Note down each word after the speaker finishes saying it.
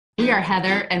We are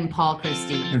Heather and Paul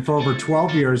Christie. And for over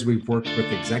 12 years, we've worked with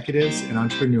executives and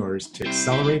entrepreneurs to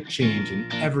accelerate change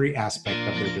in every aspect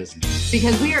of their business.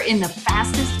 Because we are in the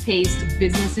fastest paced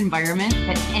business environment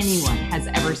that anyone has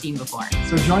ever seen before.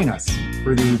 So join us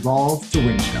for the Evolve to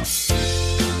Win show.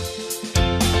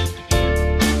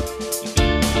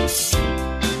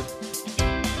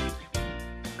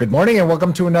 Good morning and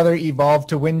welcome to another Evolve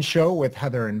to Win show with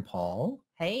Heather and Paul.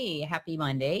 Hey, happy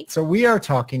Monday. So we are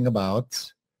talking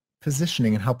about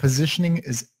positioning and how positioning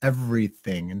is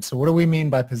everything. And so what do we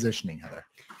mean by positioning, Heather?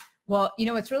 Well, you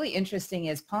know, what's really interesting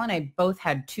is Paul and I both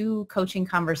had two coaching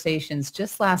conversations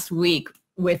just last week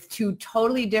with two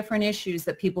totally different issues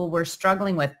that people were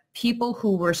struggling with. People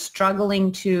who were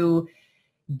struggling to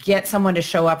get someone to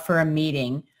show up for a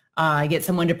meeting, get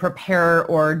someone to prepare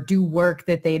or do work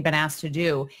that they had been asked to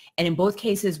do. And in both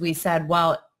cases, we said,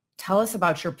 well, tell us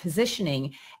about your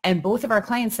positioning. And both of our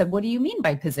clients said, what do you mean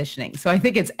by positioning? So I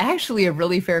think it's actually a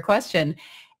really fair question.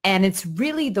 And it's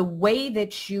really the way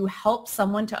that you help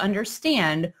someone to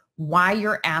understand why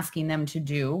you're asking them to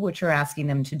do what you're asking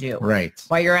them to do. Right.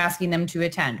 Why you're asking them to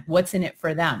attend. What's in it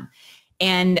for them.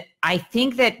 And I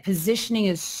think that positioning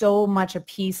is so much a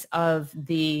piece of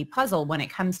the puzzle when it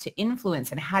comes to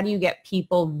influence and how do you get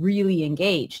people really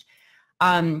engaged.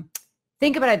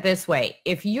 Think about it this way.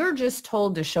 If you're just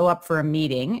told to show up for a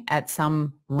meeting at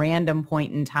some random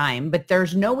point in time, but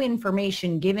there's no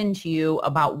information given to you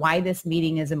about why this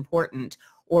meeting is important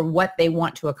or what they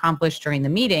want to accomplish during the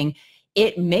meeting,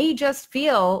 it may just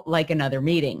feel like another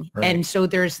meeting. Right. And so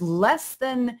there's less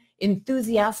than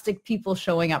enthusiastic people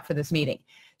showing up for this meeting.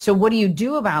 So what do you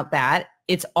do about that?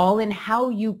 It's all in how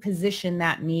you position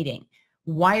that meeting.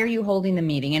 Why are you holding the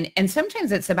meeting? And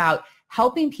sometimes it's about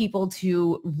helping people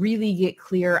to really get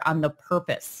clear on the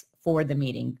purpose for the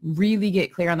meeting, really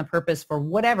get clear on the purpose for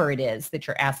whatever it is that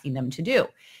you're asking them to do.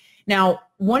 Now,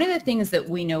 one of the things that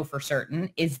we know for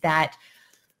certain is that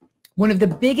one of the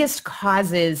biggest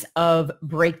causes of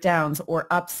breakdowns or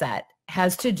upset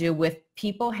has to do with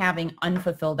people having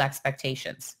unfulfilled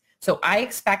expectations. So I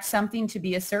expect something to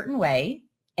be a certain way,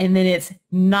 and then it's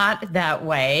not that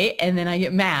way, and then I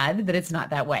get mad that it's not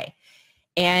that way.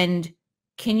 And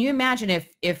can you imagine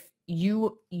if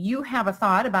you have a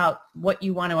thought about what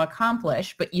you want to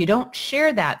accomplish, but you don't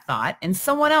share that thought, and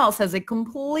someone else has a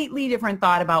completely different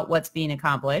thought about what's being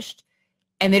accomplished,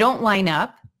 and they don't line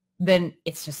up, then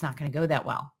it's just not going to go that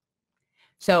well.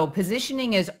 So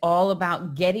positioning is all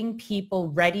about getting people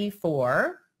ready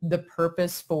for the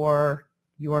purpose for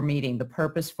your meeting, the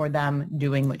purpose for them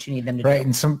doing what you need them to do. Right.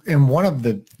 And one of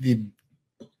the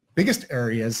biggest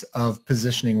areas of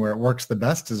positioning where it works the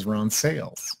best is around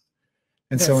sales.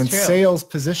 And That's so in true. sales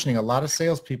positioning, a lot of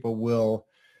salespeople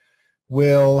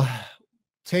will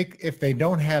take, if they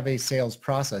don't have a sales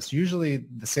process, usually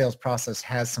the sales process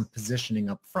has some positioning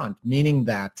up front, meaning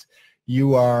that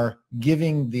you are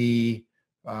giving the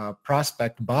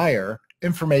prospect buyer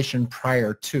information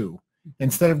prior to,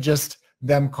 instead of just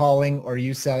them calling or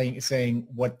you saying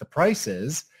what the price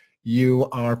is, you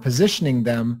are positioning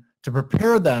them to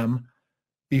prepare them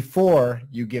before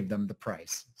you give them the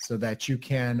price so that you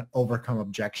can overcome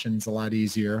objections a lot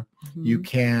easier. Mm-hmm. You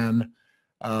can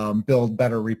build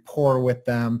better rapport with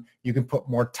them. You can put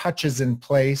more touches in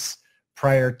place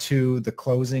prior to the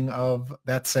closing of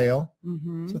that sale.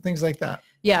 Mm-hmm. So things like that.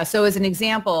 Yeah. So as an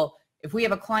example, if we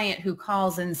have a client who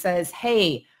calls and says,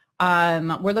 hey,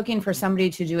 we're looking for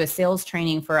somebody to do a sales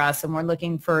training for us and we're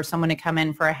looking for someone to come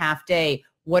in for a half day.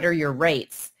 What are your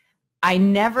rates? I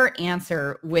never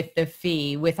answer with the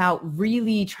fee without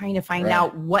really trying to find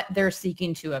out what they're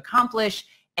seeking to accomplish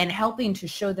and helping to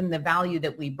show them the value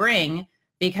that we bring,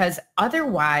 because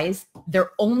otherwise they're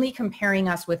only comparing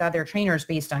us with other trainers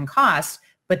based on cost,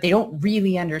 but they don't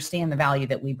really understand the value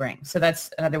that we bring. So that's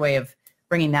another way of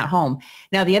bringing that home.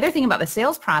 Now, the other thing about the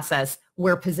sales process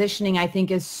where positioning I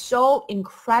think is so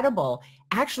incredible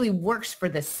actually works for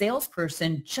the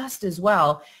salesperson just as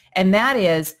well. And that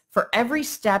is for every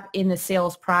step in the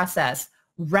sales process,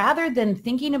 rather than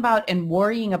thinking about and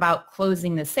worrying about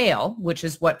closing the sale, which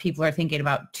is what people are thinking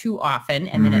about too often,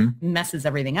 and then it messes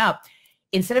everything up.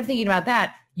 Instead of thinking about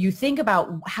that, you think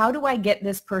about how do I get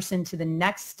this person to the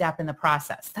next step in the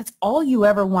process? That's all you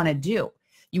ever want to do.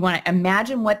 You want to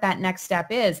imagine what that next step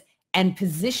is and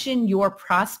position your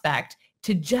prospect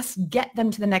to just get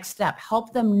them to the next step.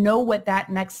 Help them know what that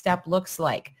next step looks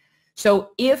like.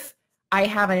 So if I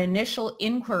have an initial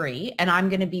inquiry and I'm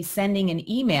going to be sending an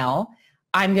email,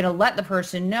 I'm going to let the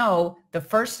person know the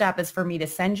first step is for me to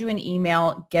send you an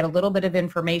email, get a little bit of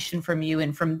information from you,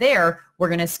 and from there, we're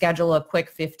going to schedule a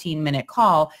quick 15-minute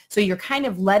call. So you're kind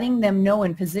of letting them know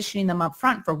and positioning them up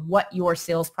front for what your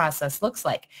sales process looks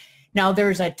like. Now,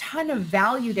 there's a ton of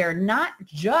value there, not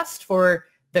just for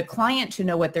the client to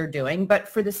know what they're doing, but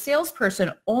for the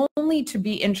salesperson only to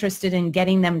be interested in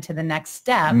getting them to the next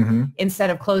step instead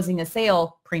of closing a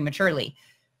sale prematurely.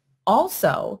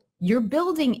 Also, you're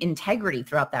building integrity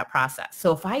throughout that process.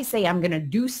 So if I say I'm going to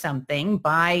do something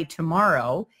by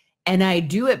tomorrow and I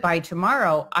do it by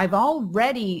tomorrow, I've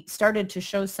already started to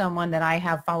show someone that I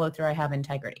have followed through, I have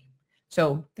integrity.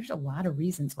 So there's a lot of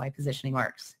reasons why positioning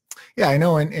works. Yeah, I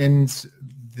know. And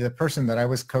the person that I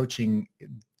was coaching,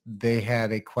 they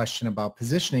had a question about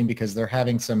positioning because they're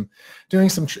doing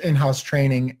some in-house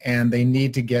training, and they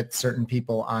need to get certain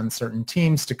people on certain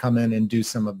teams to come in and do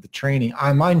some of the training,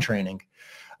 online training.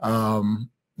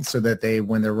 So that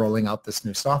when they're rolling out this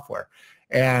new software,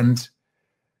 and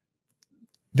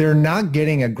they're not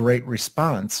getting a great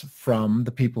response from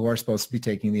the people who are supposed to be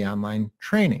taking the online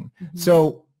training.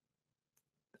 So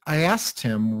I asked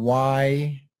him,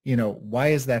 why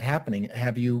is that happening?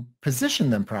 Have you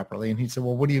positioned them properly? And he said,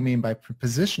 well, what do you mean by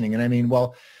positioning? And I mean,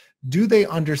 well, do they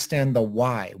understand the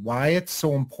why it's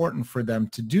so important for them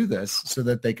to do this so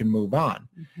that they can move on?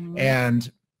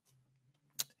 And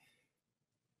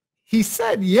he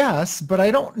said yes, but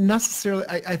I don't necessarily,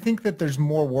 I think that there's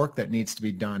more work that needs to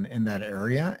be done in that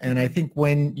area. And I think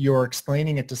when you're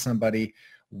explaining it to somebody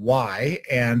why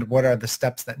and what are the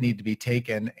steps that need to be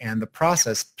taken and the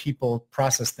process, people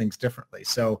process things differently.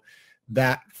 So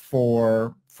that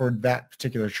for that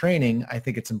particular training, I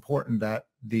think it's important that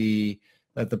the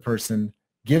person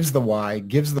gives the why,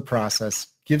 gives the process,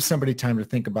 gives somebody time to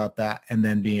think about that, and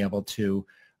then being able to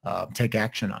take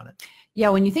action on it. Yeah,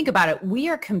 when you think about it, we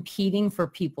are competing for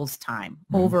people's time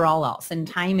over all else, and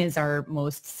time is our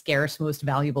most scarce, most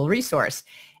valuable resource.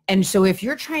 And so if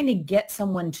you're trying to get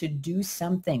someone to do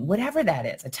something, whatever that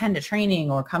is, attend a training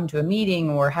or come to a meeting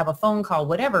or have a phone call,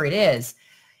 whatever it is,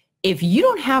 if you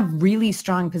don't have really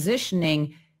strong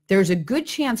positioning, there's a good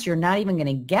chance you're not even going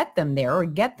to get them there or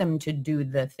get them to do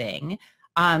the thing.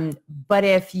 But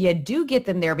if you do get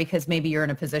them there because maybe you're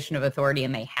in a position of authority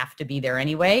and they have to be there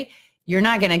anyway, you're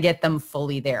not going to get them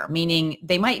fully there, meaning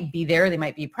they might be there, they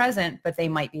might be present, but they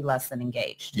might be less than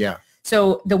engaged. Yeah.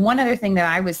 So the one other thing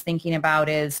that I was thinking about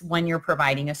is when you're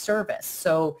providing a service.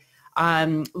 So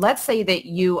let's say that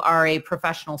you are a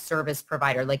professional service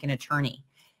provider, like an attorney,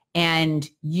 and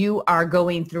you are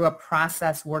going through a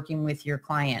process working with your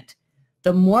client.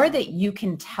 The more that you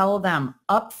can tell them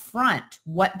up front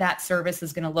what that service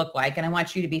is going to look like, and I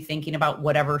want you to be thinking about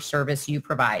whatever service you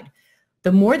provide,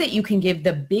 the more that you can give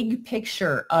the big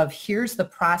picture of here's the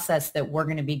process that we're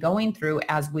going to be going through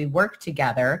as we work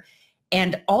together,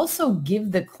 and also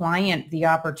give the client the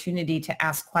opportunity to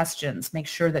ask questions, make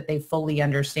sure that they fully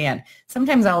understand.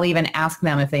 Sometimes I'll even ask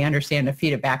them if they understand to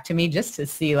feed it back to me just to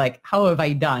see, like, how have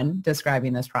I done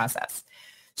describing this process?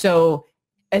 So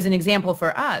as an example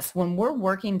for us, when we're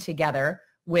working together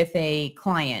with a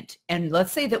client, and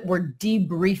let's say that we're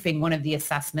debriefing one of the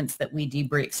assessments that we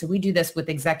debrief. So we do this with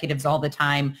executives all the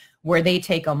time, where they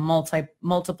take a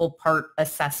multiple part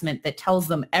assessment that tells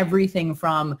them everything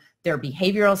from their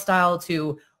behavioral style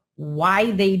to why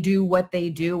they do, what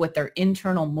their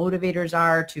internal motivators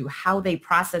are, to how they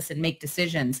process and make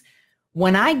decisions.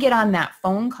 When I get on that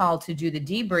phone call to do the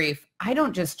debrief, I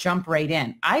don't just jump right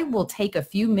in. I will take a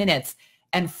few minutes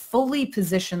and fully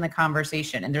position the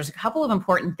conversation. And there's a couple of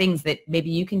important things that maybe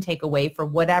you can take away for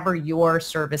whatever your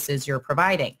services you're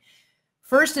providing.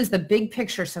 First is the big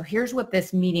picture. So here's what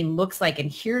this meeting looks like, and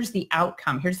here's the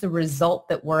outcome. Here's the result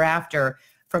that we're after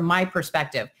from my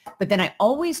perspective. But then I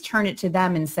always turn it to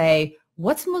them and say,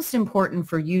 what's most important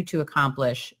for you to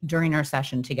accomplish during our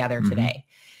session together today?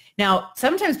 Now,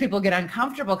 sometimes people get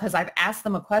uncomfortable because I've asked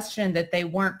them a question that they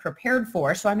weren't prepared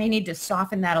for. So I may need to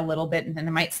soften that a little bit. And then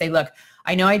I might say, look,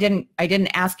 I know I didn't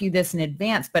ask you this in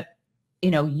advance, but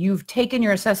you've taken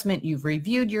your assessment, you've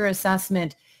reviewed your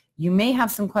assessment, you may have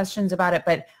some questions about it,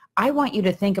 but I want you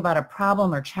to think about a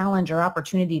problem or challenge or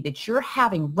opportunity that you're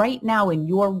having right now in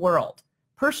your world,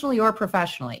 personally or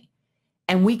professionally.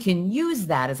 And we can use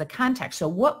that as a context. So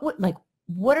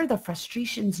what are the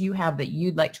frustrations you have that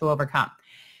you'd like to overcome?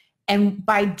 And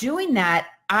by doing that,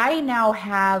 I now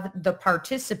have the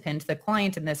participant, the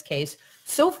client in this case,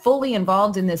 so fully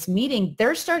involved in this meeting,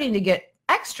 they're starting to get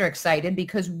extra excited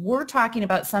because we're talking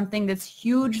about something that's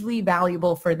hugely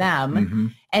valuable for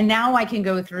them. And now I can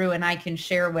go through and I can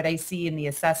share what I see in the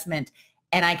assessment,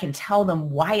 and I can tell them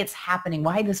why it's happening,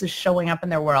 why this is showing up in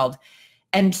their world.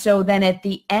 And so then at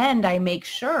the end, I make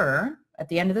sure at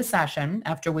the end of the session,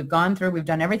 after we've gone through, we've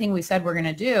done everything we said we're going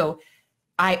to do,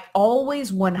 I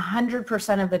always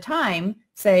 100% of the time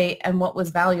say, and what was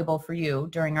valuable for you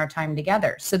during our time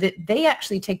together, so that they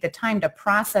actually take the time to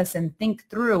process and think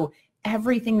through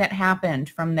everything that happened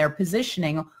from their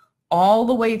positioning all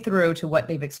the way through to what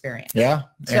they've experienced. Yeah.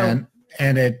 So,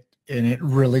 and it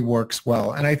really works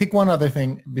well. And I think one other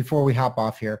thing before we hop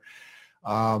off here,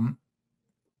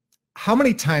 how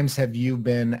many times have you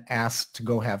been asked to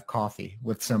go have coffee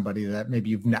with somebody that maybe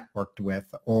you've networked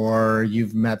with, or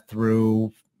you've met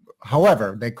through,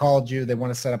 however, they called you, they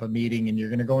want to set up a meeting, and you're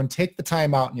going to go and take the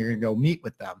time out and you're going to go meet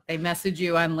with them. They message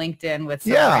you on LinkedIn with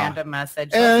some random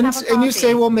message. And you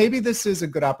say, well, maybe this is a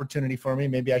good opportunity for me.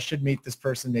 Maybe I should meet this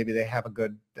person. Maybe they have a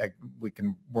good, we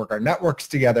can work our networks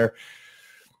together.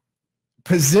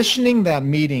 Positioning that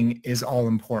meeting is all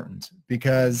important,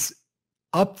 because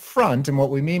up front, and what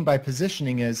we mean by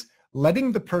positioning is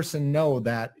letting the person know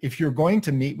that if you're going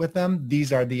to meet with them,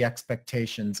 these are the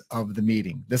expectations of the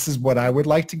meeting. This is what I would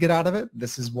like to get out of it.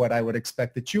 This is what I would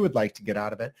expect that you would like to get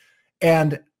out of it.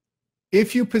 And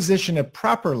if you position it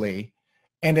properly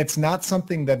and it's not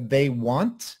something that they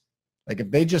want, like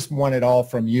if they just want it all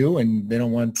from you and they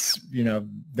don't want,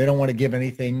 they don't want to give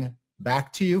anything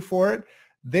back to you for it,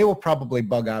 they will probably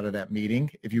bug out of that meeting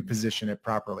if you position it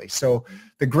properly. So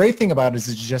the great thing about it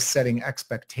is just setting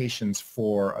expectations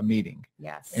for a meeting.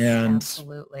 Yes, and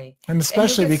absolutely. And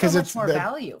especially because it's more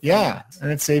value. Yeah,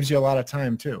 and it saves you a lot of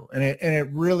time too. And it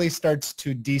really starts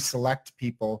to deselect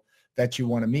people that you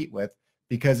want to meet with,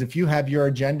 because if you have your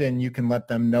agenda and you can let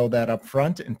them know that up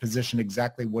front and position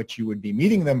exactly what you would be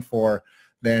meeting them for,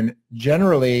 then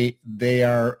generally they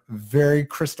are very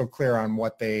crystal clear on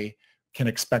what they can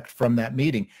expect from that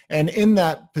meeting. And in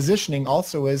that positioning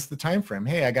also is the time frame.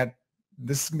 Hey,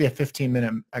 this is gonna be a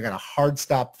 15-minute, I got a hard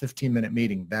stop 15-minute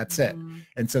meeting. That's it.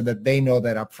 And so that they know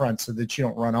that up front, so that you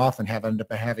don't run off and end up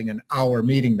having an hour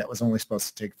meeting that was only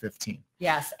supposed to take 15.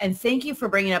 Yes. And thank you for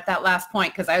bringing up that last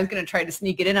point, because I was going to try to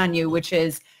sneak it in on you, which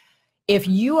is, if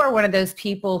you are one of those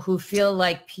people who feel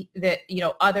like that,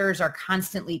 others are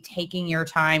constantly taking your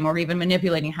time or even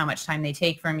manipulating how much time they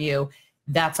take from you,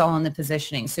 that's all in the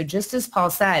positioning. So just as Paul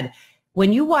said,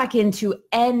 when you walk into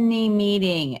any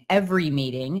meeting, every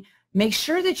meeting, make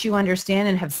sure that you understand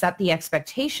and have set the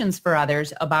expectations for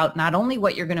others about not only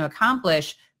what you're going to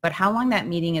accomplish, but how long that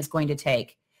meeting is going to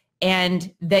take.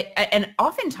 And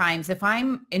oftentimes, if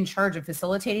I'm in charge of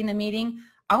facilitating the meeting,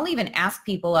 I'll even ask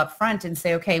people up front and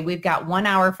say, okay, we've got 1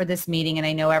 hour for this meeting, and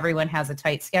I know everyone has a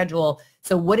tight schedule.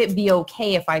 So would it be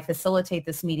okay if I facilitate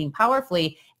this meeting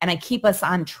powerfully and I keep us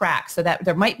on track, so that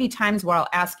there might be times where I'll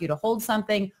ask you to hold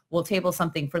something, we'll table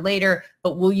something for later,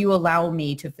 but will you allow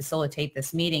me to facilitate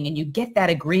this meeting? And you get that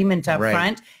agreement up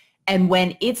front. And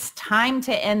when it's time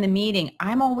to end the meeting,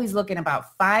 I'm always looking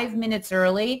about 5 minutes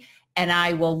early, and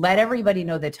I will let everybody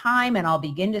know the time, and I'll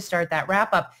begin to start that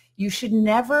wrap up. You should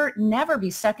never, never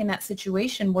be stuck in that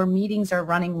situation where meetings are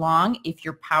running long if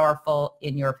you're powerful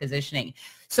in your positioning.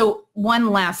 So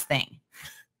one last thing.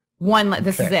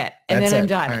 This is it. And then I'm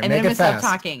done. Right, and then I'm going to stop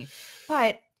talking.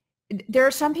 But there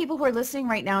are some people who are listening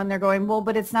right now and they're going, well,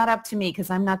 but it's not up to me because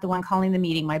I'm not the one calling the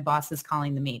meeting. My boss is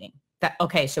calling the meeting.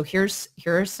 Okay, so here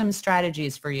are some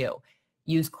strategies for you.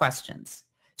 Use questions.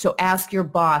 So ask your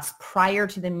boss prior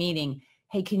to the meeting,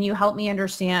 hey, can you help me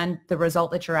understand the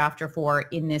result that you're after for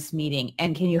in this meeting?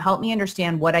 And can you help me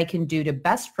understand what I can do to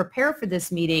best prepare for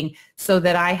this meeting so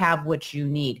that I have what you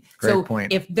need? Great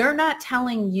point. If they're not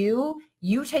telling you,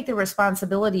 you take the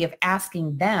responsibility of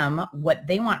asking them what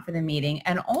they want for the meeting,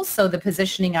 and also the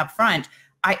positioning up front.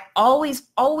 I always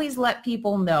let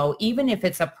people know, even if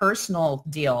it's a personal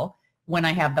deal, when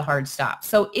I have the hard stop.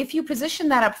 So if you position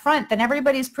that up front, then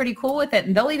everybody's pretty cool with it.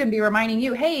 And they'll even be reminding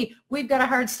you, hey, we've got a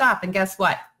hard stop. And guess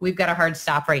what? We've got a hard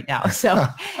stop right now. So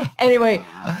anyway,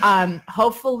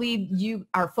 hopefully you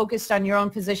are focused on your own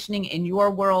positioning in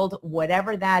your world,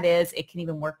 whatever that is. It can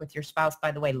even work with your spouse,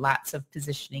 by the way. Lots of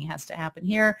positioning has to happen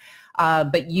here,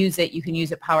 but use it. You can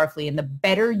use it powerfully. And the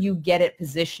better you get at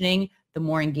positioning, the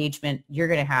more engagement you're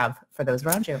going to have for those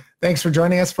around you. Thanks for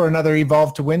joining us for another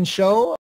Evolve to Win show.